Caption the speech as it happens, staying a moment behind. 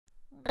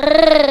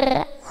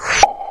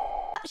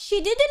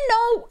She didn't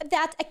know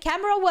that a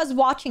camera was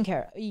watching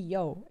her.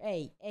 Yo,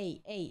 hey.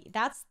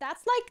 That's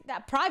like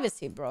that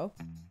privacy, bro.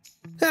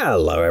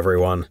 Hello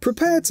everyone.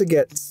 Prepare to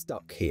get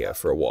stuck here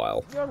for a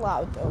while. You're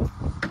loud though.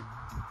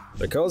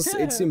 Because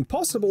it's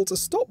impossible to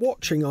stop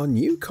watching our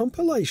new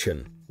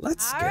compilation.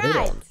 Let's get it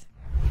on.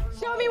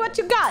 Show me what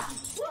you got.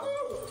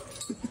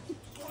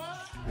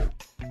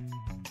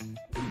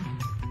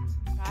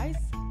 Guys?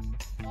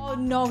 Oh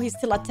no, he's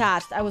still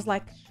attached. I was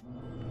like...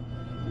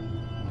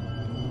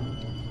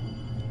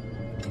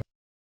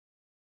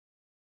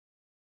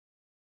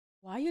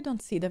 Why you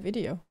don't see the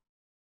video?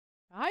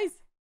 Guys?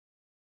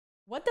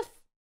 What the f...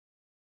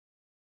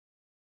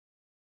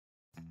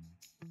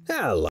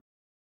 Hello.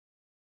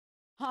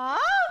 Huh?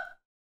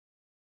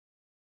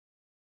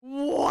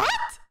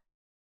 What?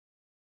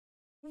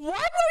 Why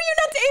were you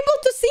not able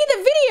to see the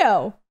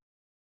video?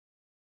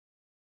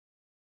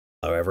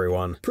 Hello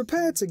everyone.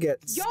 Prepare to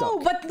get stuck. Yo,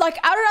 but like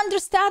I don't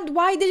understand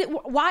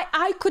why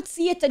I could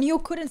see it and you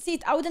couldn't see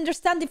it. I would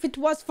understand if it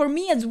was for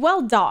me as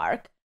well,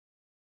 Dark.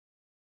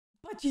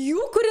 But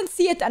you couldn't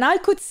see it and I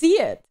could see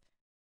it.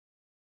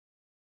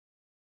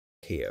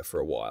 Here for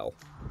a while.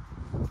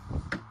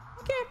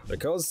 Okay.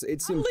 Because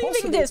it's I'm impossible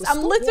leaving this. to I'm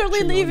stop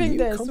literally watching our leaving new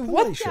this. What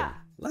compilation. the?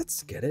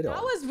 Let's get it on.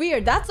 That was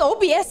weird. That's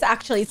OBS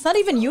actually. It's not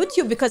even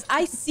YouTube because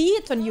I see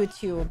it on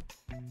YouTube.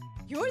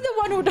 You're the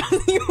one who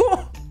does you.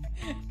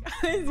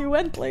 Guys, you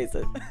went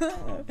places.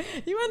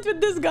 You went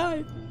with this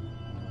guy.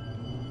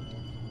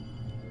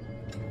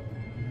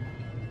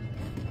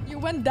 You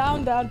went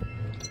down, Dad.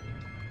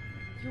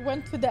 You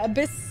went to the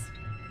abyss.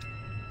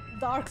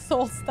 Dark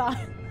Soul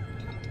style.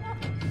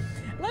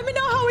 Let me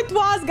know how it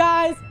was,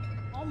 guys.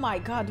 Oh my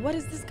god, what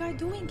is this guy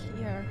doing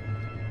here?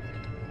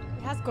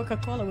 He has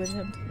Coca-Cola with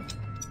him too.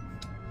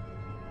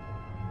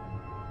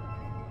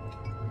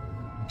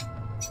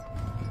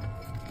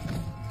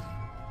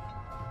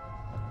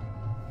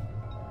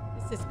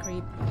 This is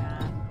creepy,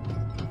 man.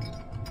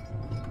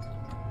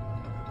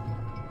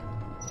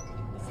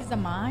 This is a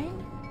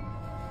mine?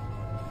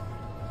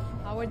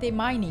 How are they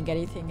mining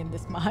anything in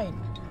this mine?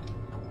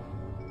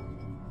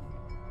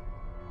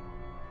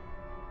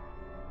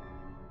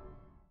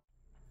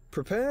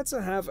 Prepare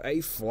to have a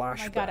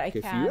flashback God, I if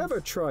you can't. ever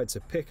tried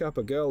to pick up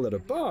a girl at a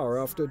bar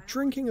after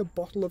drinking a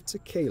bottle of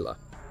tequila.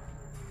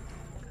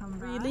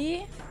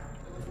 Really?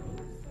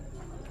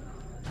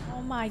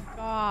 Oh my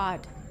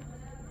god.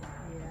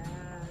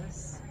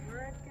 Yes.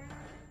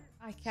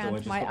 I can't.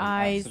 just My got an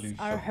eyes absolute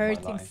are shock of my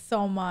hurting life.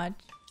 so much.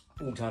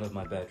 Walked out of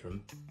my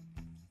bedroom.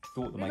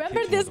 Thought that my Remember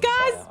kitchen this, was on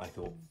guys? fire, I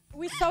thought.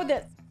 We saw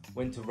this.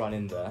 Went to run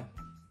in there,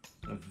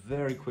 and I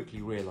very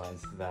quickly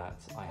realised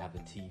that I have a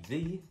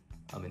TV,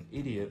 I'm an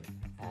idiot,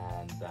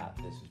 and that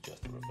this was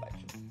just a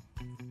reflection.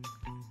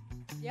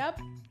 Yep.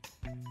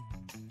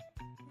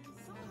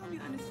 Somehow you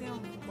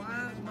understand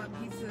why my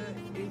pizza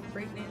is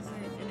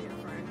breakdancing in the air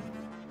fryer.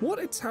 What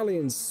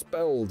Italian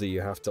spell do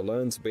you have to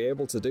learn to be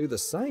able to do the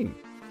same?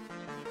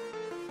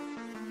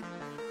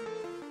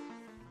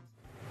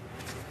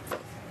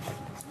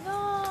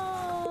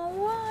 No,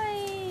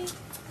 why?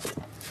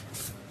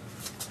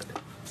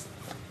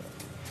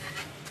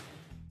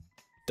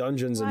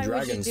 Dungeons and Why would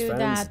you Dragons do fans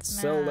that,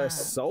 sell their man?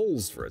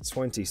 souls for a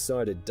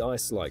 20-sided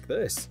dice like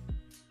this.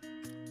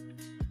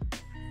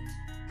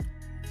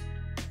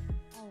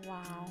 Oh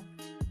wow.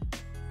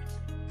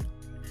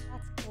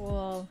 That's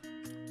cool.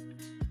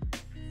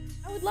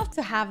 I would love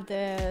to have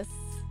this.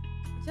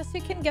 Just so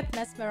you can get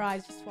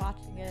mesmerized just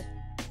watching it.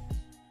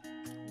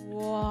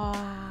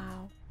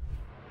 Wow.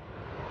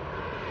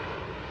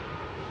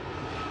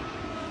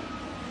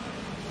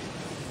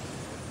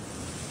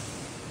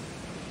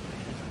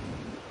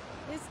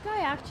 This guy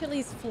actually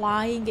is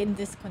flying in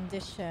this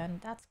condition.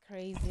 That's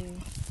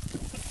crazy.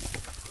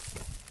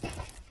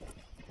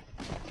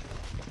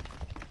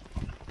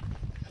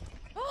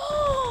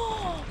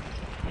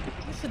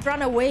 You should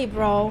run away,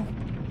 bro.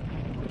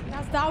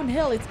 That's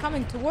downhill. It's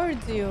coming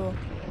towards you.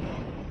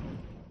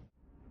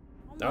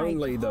 Oh my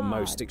Only the God.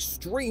 most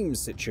extreme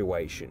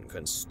situation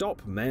can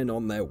stop men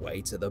on their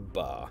way to the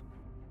bar.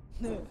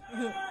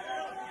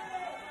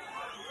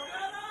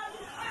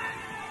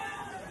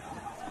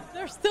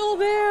 They're still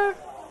there.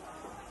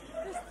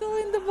 They're still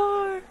in the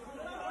bar.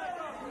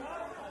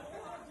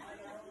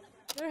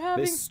 They're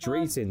having This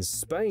street in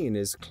Spain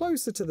is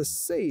closer to the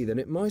sea than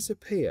it might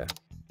appear.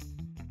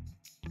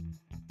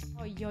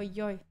 fun. Oi, oi,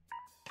 oi.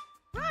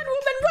 Run,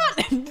 woman,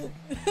 run!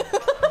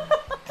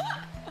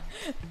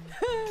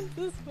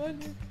 That's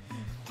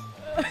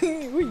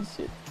funny. We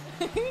shit.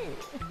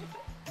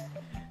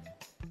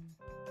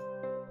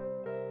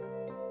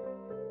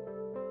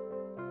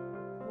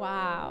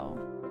 Wow.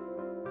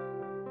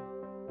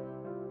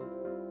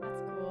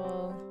 That's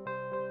cool.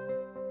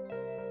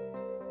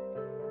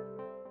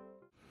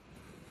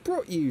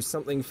 Brought you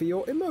something for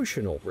your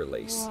emotional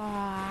release.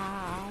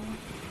 Wow.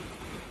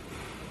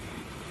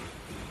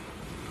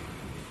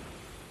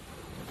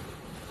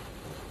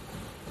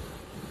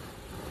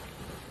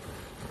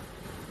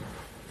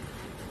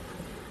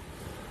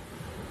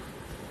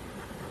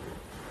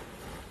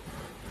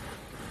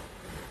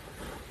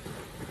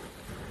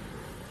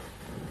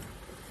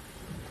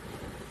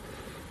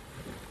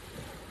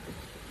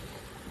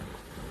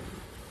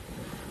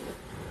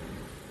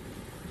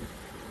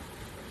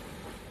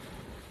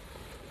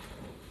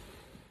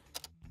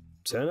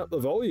 Turn up the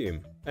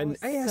volume. An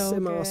That was so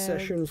ASMR good.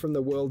 session from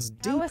the world's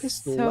That was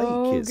deepest so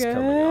lake is good.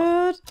 coming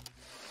up.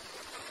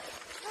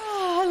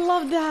 Oh, I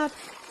love that.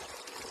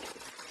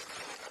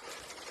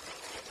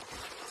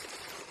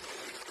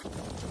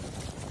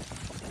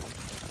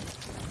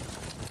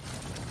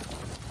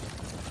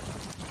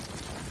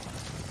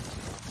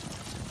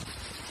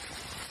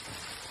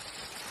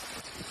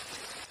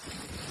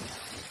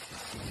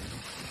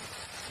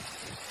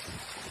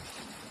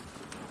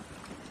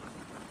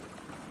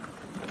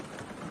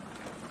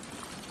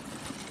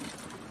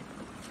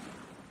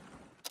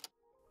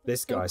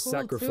 This So guy cool,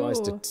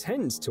 sacrificed a too.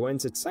 tent to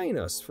entertain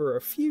us for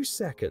a few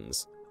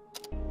seconds.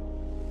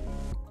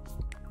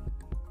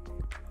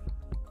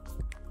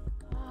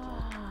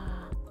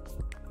 Ah.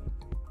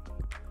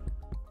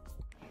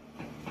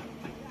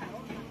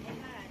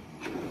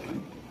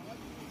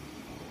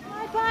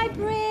 Bye-bye,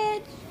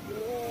 bridge.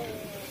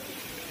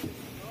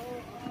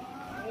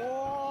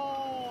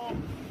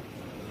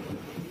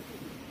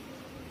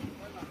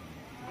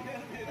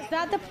 Is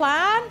that the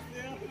plan?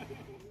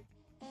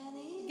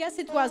 Guess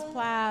it was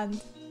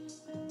planned.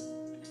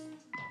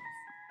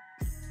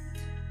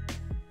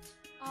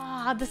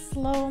 Ah, the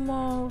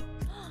slow-mo.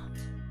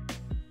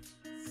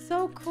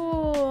 So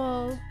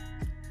cool.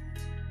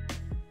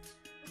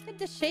 Look at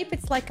the shape,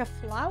 it's like a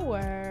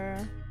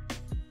flower.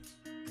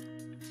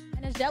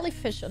 And a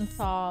jellyfish on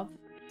top.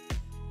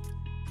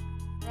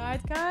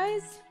 Right,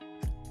 guys?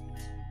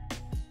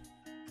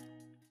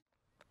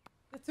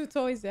 The two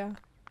toys, yeah.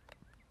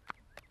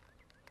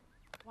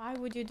 Why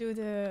would you do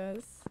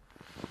this?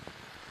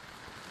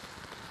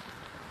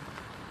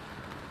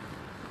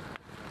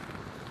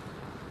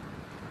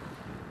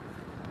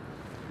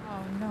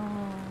 Oh no.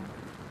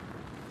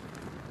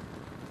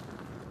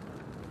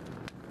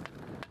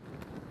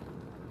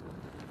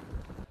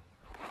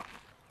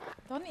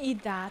 Don't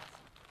eat that.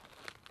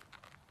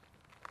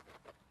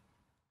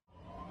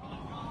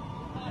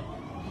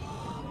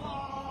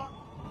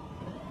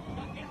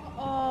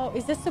 Oh,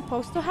 is this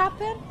supposed to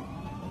happen?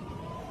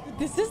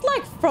 This is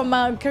like from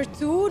a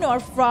cartoon or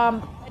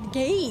from a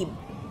game.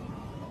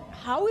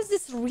 How is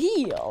this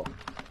real?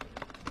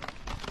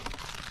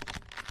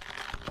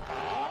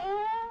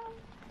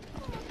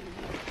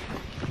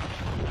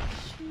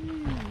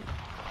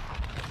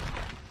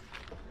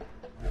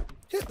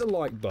 Hit the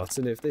like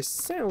button if this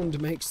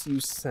sound makes you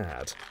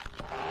sad.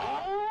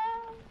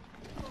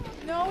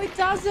 No, it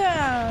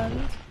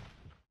doesn't.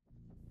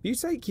 You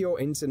take your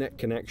internet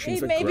connection It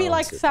for maybe, granted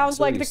like, sounds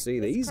until like you the see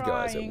kid's these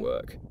guys at crying.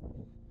 work.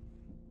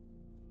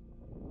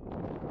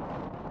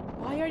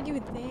 Why are you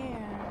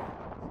there?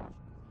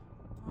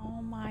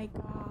 Oh my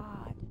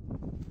god.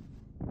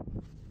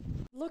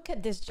 Look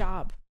at this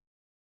job.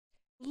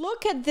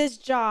 Look at this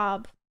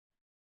job.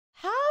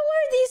 How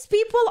are these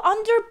people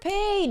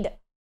underpaid?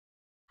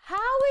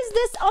 How is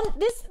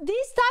this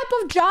these type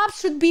of jobs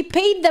should be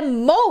paid the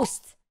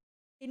most,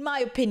 in my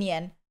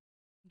opinion.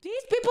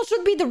 These people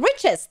should be the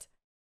richest.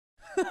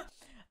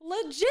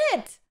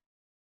 Legit.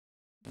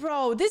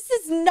 Bro, this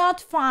is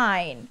not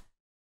fine.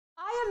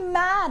 I am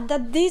mad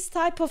that these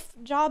type of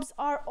jobs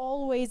are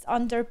always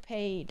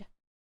underpaid.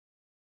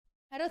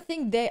 I don't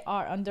think they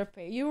are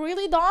underpaid. You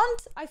really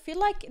don't? I feel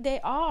like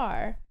they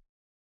are.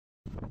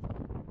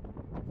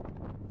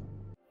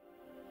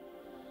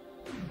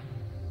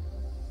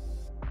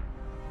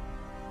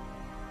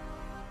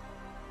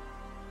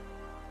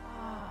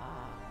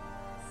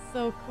 Ah,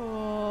 so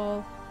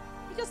cool.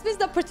 He just missed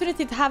the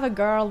opportunity to have a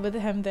girl with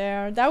him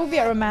there. That would be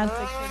a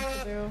romantic thing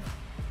to do.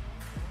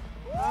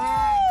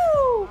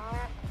 Woo!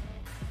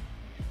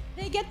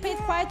 They get paid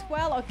quite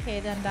well.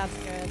 Okay, then that's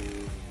good.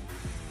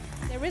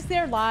 They risk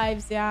their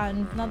lives, yeah,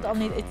 and not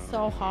only it's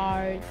so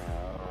hard.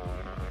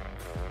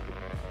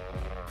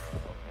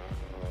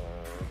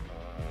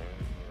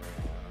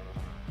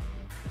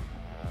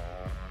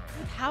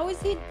 Dude, how is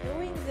he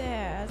doing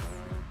this?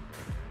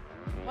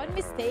 One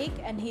mistake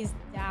and he's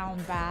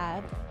down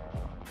bad.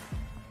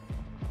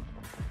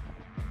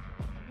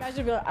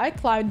 Imagine being like, I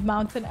climbed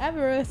Mountain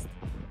Everest.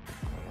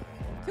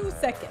 2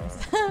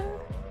 seconds.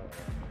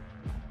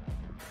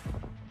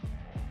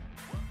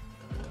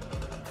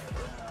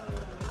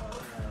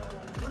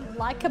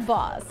 Like a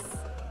boss.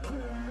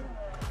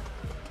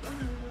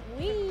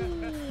 Wee,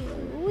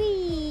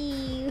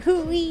 wee, wee,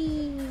 wee,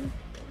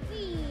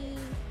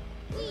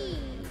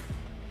 wee,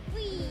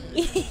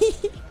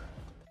 wee.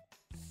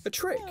 A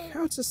trick,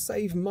 how to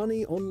save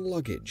money on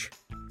luggage.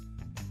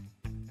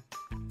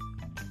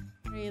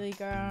 Really,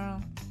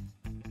 girl?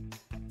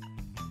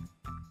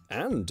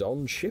 And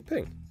on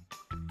shipping.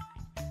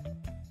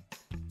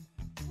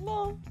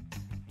 No.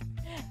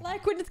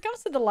 Like when it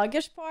comes to the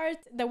luggage part,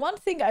 the one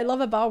thing I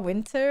love about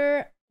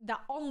winter,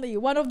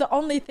 one of the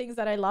only things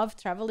that I love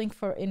traveling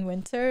for in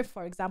winter,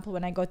 for example,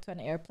 when I go to an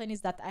airplane,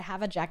 is that I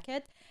have a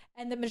jacket,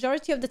 and the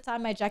majority of the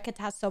time my jacket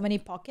has so many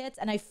pockets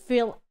and I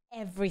feel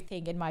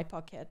everything in my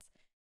pockets.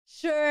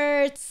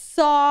 Shirts,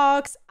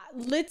 socks,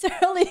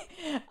 literally,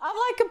 I'm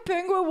like a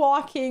penguin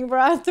walking,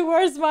 bro,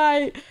 towards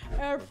my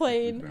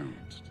airplane.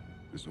 Balanced.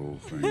 This whole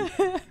thing.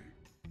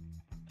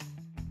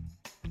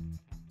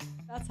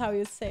 That's how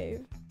you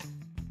save.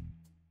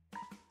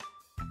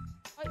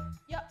 Oh,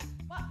 yeah.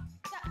 What?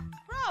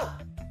 Bro!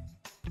 What?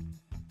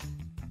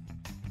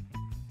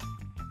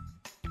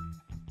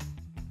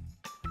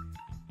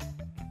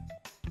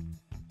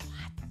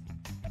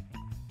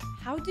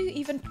 How do you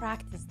even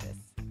practice this?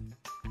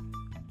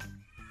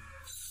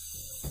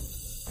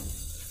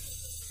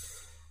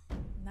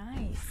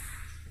 Nice.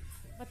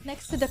 But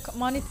next to the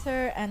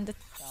monitor and the...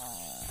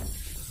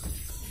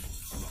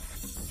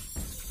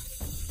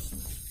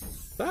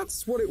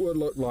 That's what it would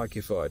look like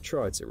if I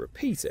tried to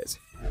repeat it.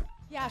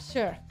 Yeah,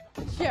 sure.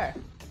 Sure.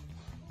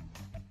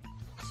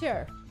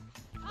 Sure.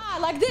 Ah,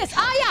 like this.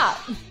 Ah, yeah!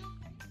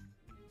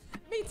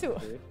 Me too.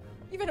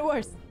 Even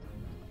worse.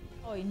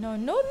 Oh, no, no,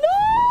 no! Oh,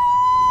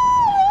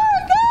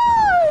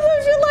 God!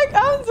 I feel like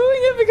I'm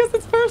doing it because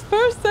it's first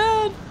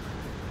person.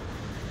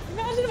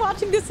 Imagine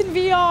watching this in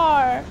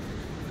VR.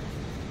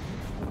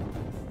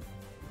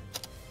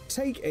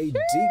 Take a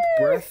deep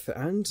breath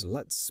and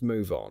let's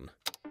move on.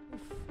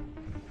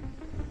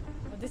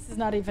 Oh, this is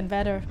not even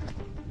better.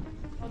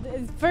 Oh,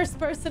 the first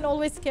person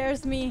always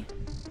scares me.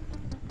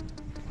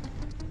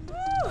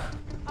 Woo!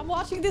 I'm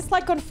watching this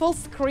like on full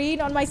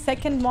screen on my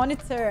second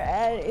monitor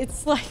and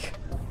it's like...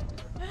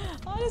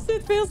 Honestly,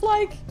 it feels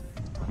like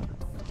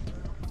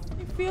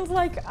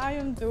I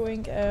am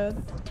doing it.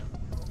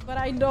 But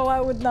I know I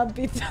would not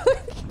be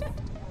doing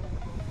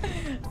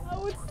it.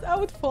 I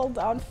would fall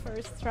down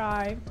first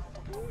try.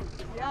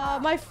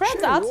 My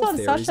friends Atso and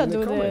Sasha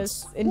do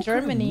this in what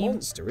Germany. Kind of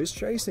monster is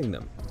chasing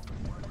them?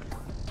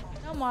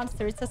 No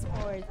monster, it's a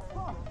sport. It's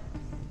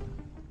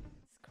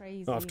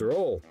crazy. After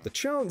all, the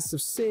chance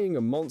of seeing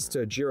a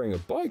monster during a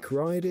bike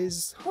ride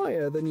is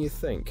higher than you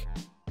think.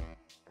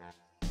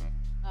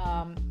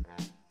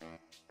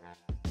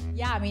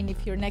 Yeah, I mean,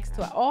 if you're next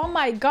to... Oh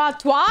my God,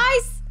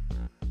 twice?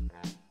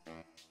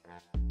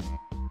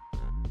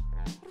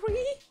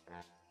 3?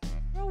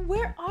 Bro,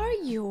 where are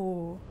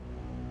you?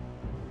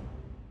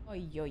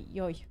 Oi, oi,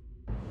 oi.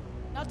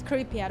 Not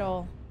creepy at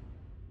all.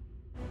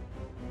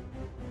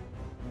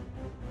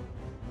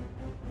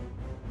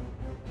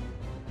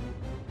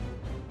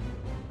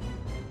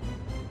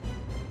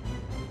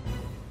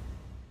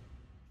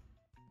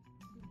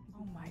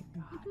 Oh my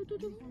God.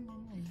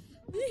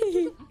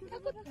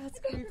 That's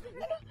creepy.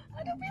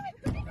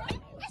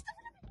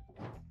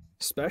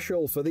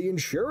 Special for the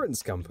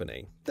insurance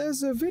company.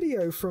 There's a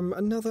video from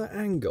another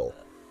angle.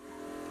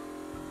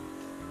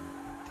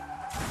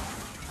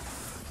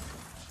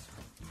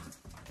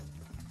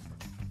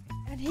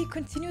 And he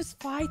continues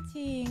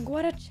fighting.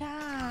 What a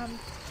champ.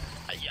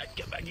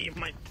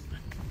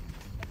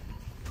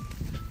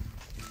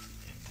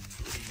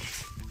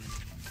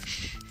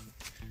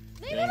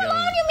 Leave him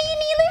alone, you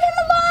meanie! Leave him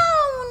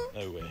alone!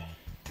 No way.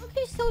 Look,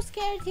 he's so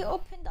scared he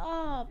opened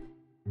up.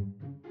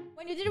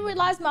 When you didn't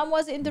realize mom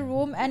was in the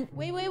room and...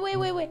 Wait.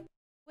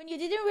 When you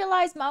didn't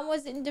realize mom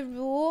was in the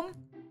room...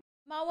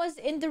 Mom was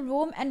in the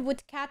room and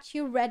would catch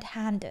you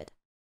red-handed.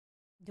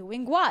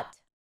 Doing what?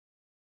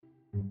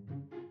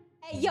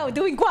 Hey, yo,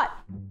 doing what?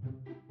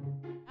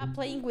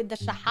 Playing with the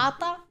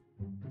shahata?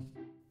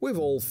 We've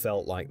all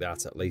felt like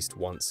that at least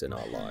once in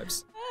our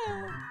lives.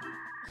 I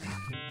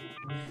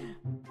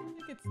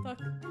think it's stuck.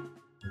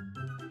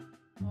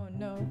 Oh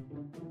no.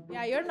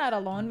 Yeah, you're not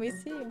alone. We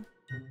see you.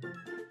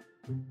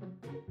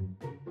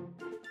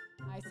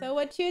 I saw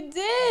what you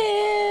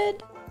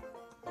did.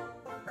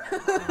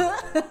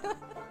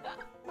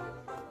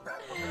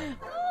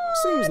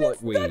 Seems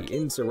like we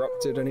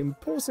interrupted an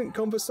important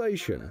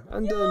conversation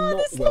and are not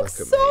this looks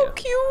welcome so here.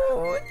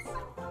 cute.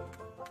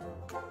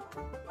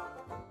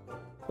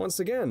 Once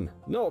again,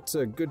 not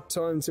a good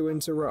time to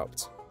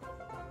interrupt.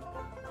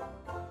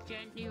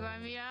 Gently,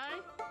 Romeo.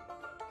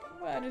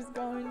 What is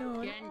going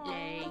on?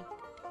 Gently.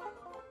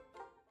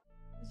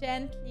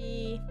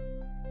 Gently.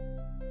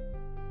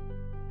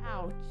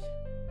 Ouch.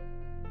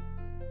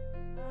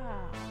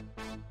 Ah.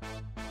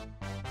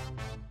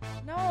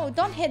 No,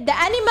 don't hit the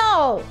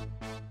animal!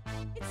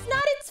 It's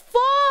not its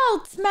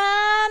fault,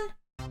 man!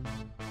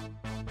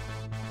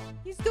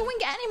 He's doing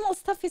animal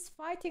stuff. He's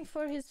fighting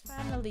for his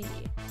family.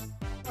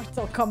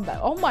 Mortal Kombat.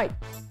 Oh my...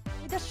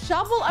 With a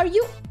shovel? Are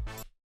you...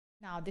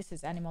 No, this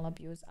is animal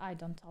abuse. I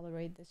don't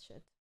tolerate this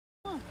shit.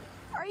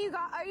 Are you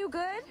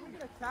good? Can you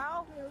get a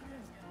towel?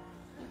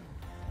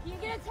 Can you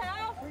get a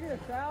towel? Can you get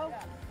a towel?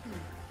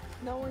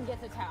 No one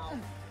gets a towel.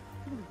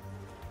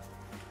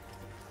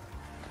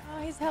 Oh,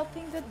 he's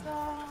helping the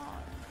dog.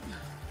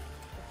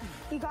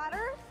 You got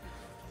her?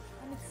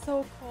 And it's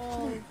so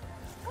cold.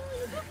 Oh,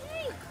 it's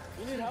okay.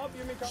 You need help?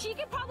 You make She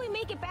could probably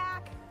make it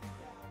back.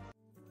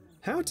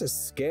 How to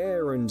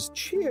scare and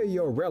cheer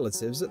your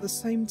relatives at the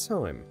same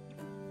time.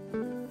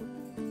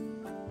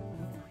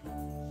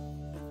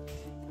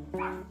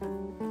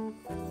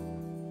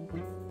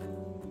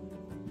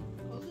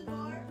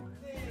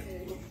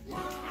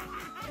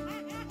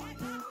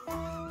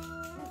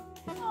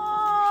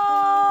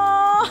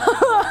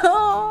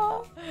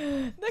 Oh,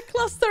 the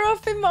cluster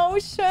of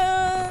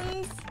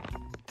emotions.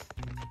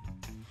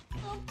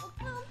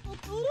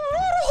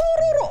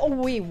 Oh,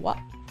 wait, what?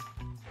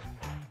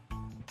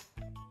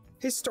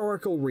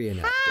 Historical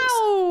reenactors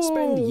How?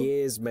 spend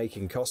years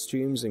making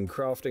costumes and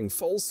crafting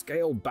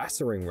full-scale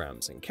battering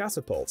rams and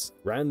catapults.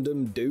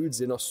 Random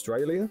dudes in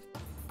Australia?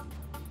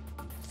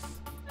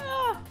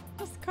 Ah,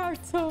 this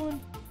cartoon.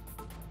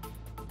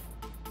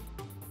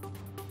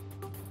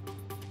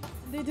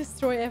 They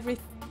destroy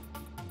everything.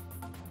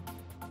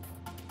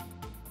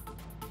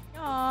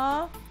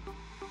 Aww.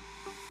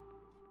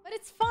 But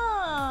it's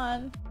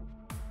fun.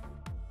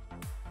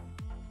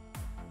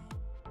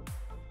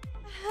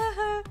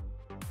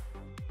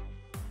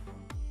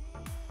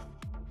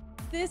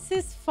 This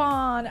is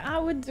fun. I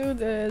would do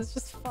this.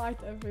 Just fight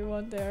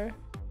everyone there.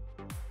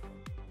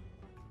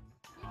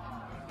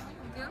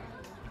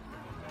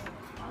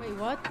 Wait,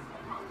 what?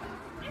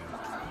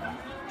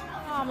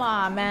 Come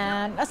on,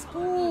 man. A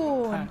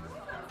spoon.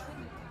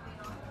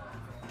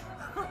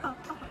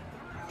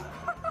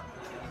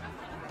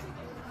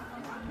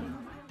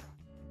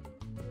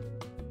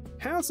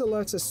 How to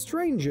let a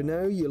stranger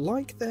know you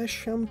like their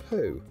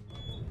shampoo.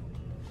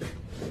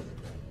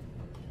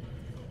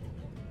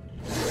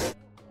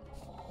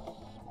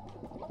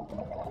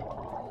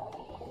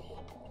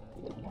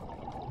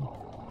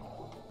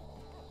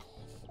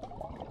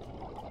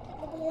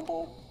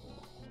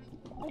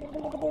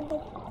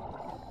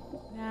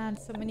 Man,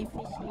 so many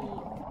fishy.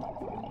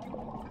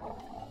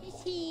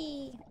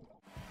 Fishy.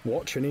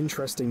 Watch an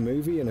interesting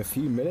movie in a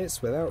few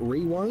minutes without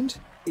rewind?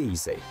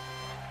 Easy.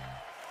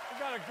 We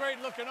got a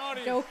great looking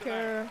audience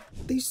Joker.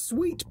 The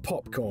Sweet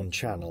Popcorn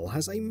channel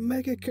has a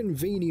mega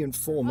convenient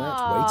format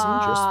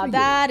waiting just for you.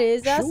 That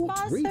is a Short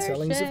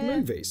retellings of sponsorship.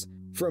 movies,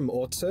 from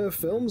auteur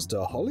films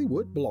to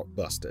Hollywood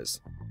blockbusters.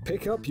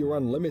 Pick up your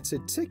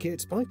unlimited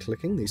ticket by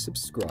clicking the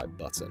subscribe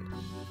button.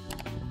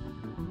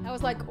 I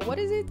was like, what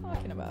is he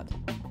talking about?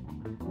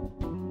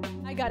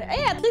 I got it.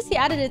 Hey, at least he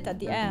added it at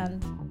the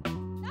end.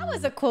 That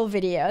was a cool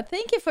video.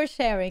 Thank you for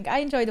sharing. I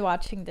enjoyed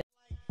watching this.